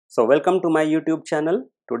So welcome to my YouTube channel.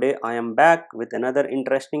 Today I am back with another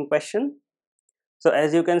interesting question. So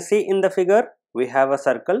as you can see in the figure, we have a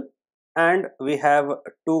circle and we have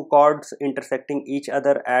two chords intersecting each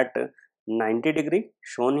other at 90 degree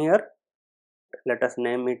shown here. Let us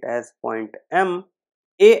name it as point M.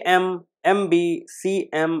 AM, MB,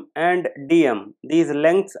 CM and DM. These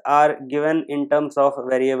lengths are given in terms of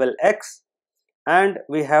variable x and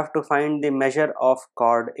we have to find the measure of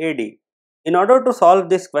chord AD. In order to solve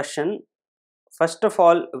this question, first of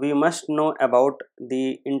all, we must know about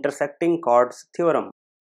the intersecting chords theorem.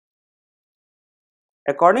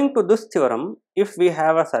 According to this theorem, if we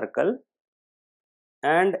have a circle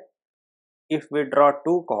and if we draw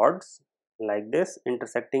two chords like this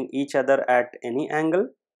intersecting each other at any angle,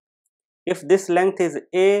 if this length is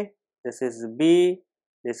A, this is B,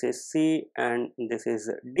 this is C and this is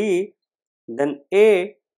D, then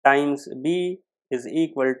A times B is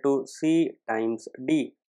equal to C times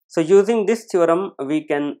D. So using this theorem, we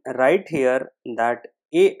can write here that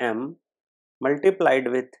AM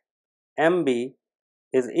multiplied with MB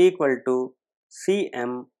is equal to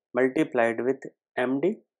CM multiplied with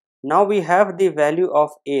MD. Now we have the value of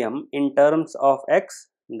AM in terms of x,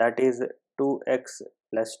 that is 2x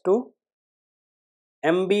plus 2,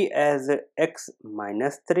 MB as x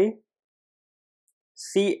minus 3,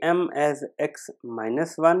 CM as x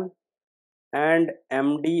minus 1 and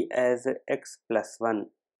MD as x plus 1.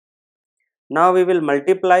 Now we will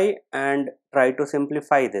multiply and try to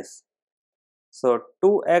simplify this. So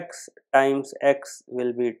 2x times x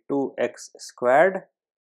will be 2x squared,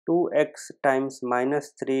 2x times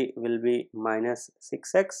minus 3 will be minus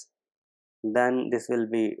 6x, then this will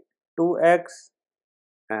be 2x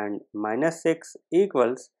and minus 6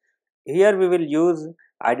 equals, here we will use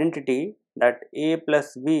identity that a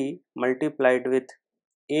plus b multiplied with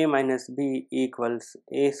a minus b equals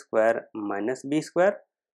a square minus b square.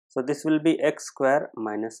 So this will be x square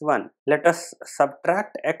minus 1. Let us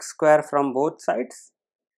subtract x square from both sides.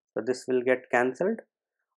 So this will get cancelled.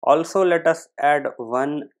 Also let us add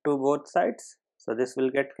 1 to both sides. So this will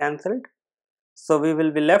get cancelled. So we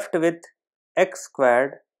will be left with x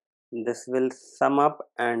squared. This will sum up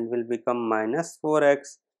and will become minus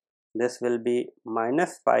 4x. This will be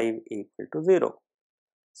minus 5 equal to 0.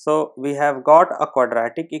 So we have got a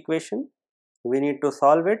quadratic equation. We need to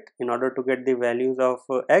solve it in order to get the values of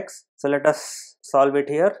x. So let us solve it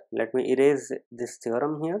here. Let me erase this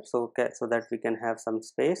theorem here so that we can have some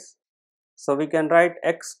space. So we can write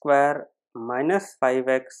x square minus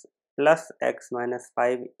 5x plus x minus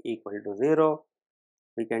 5 equal to 0.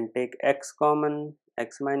 We can take x common,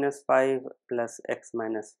 x minus 5 plus x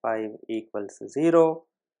minus 5 equals 0.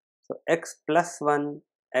 So x plus 1,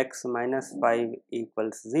 x minus 5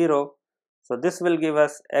 equals 0. So this will give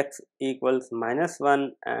us x equals minus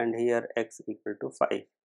 1 and here x equal to 5.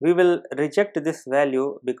 We will reject this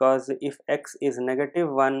value because if x is negative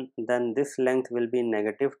 1, then this length will be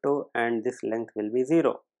negative 2 and this length will be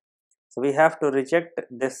 0. So we have to reject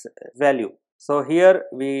this value. So here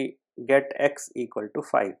we get x equal to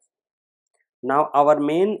 5. Now our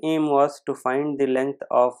main aim was to find the length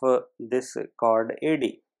of this chord AD.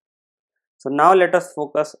 So now let us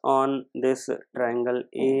focus on this triangle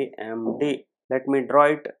AMD. Let me draw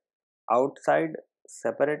it outside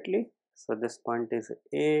separately. So this point is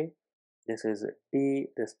A, this is D,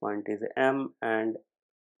 this point is M and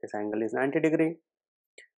this angle is 90 degree.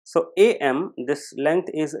 So AM, this length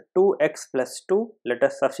is 2x plus 2. Let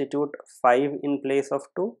us substitute 5 in place of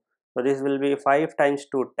 2. So this will be 5 times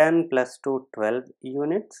 2, 10 plus 2, 12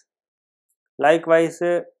 units. Likewise,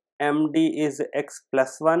 MD is x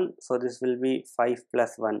plus 1, so this will be 5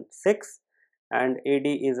 plus 1, 6 and AD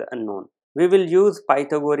is unknown. We will use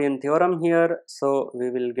Pythagorean theorem here, so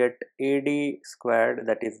we will get AD squared,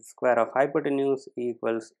 that is square of hypotenuse,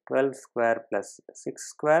 equals 12 square plus 6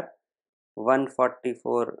 square,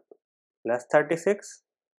 144 plus 36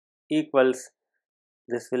 equals,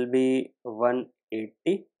 this will be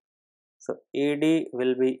 180. So AD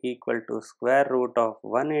will be equal to square root of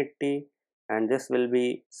 180 and this will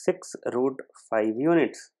be 6 root 5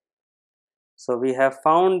 units. So we have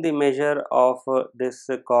found the measure of this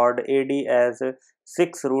chord AD as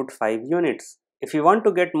 6 root 5 units. If you want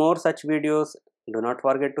to get more such videos, do not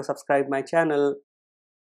forget to subscribe my channel.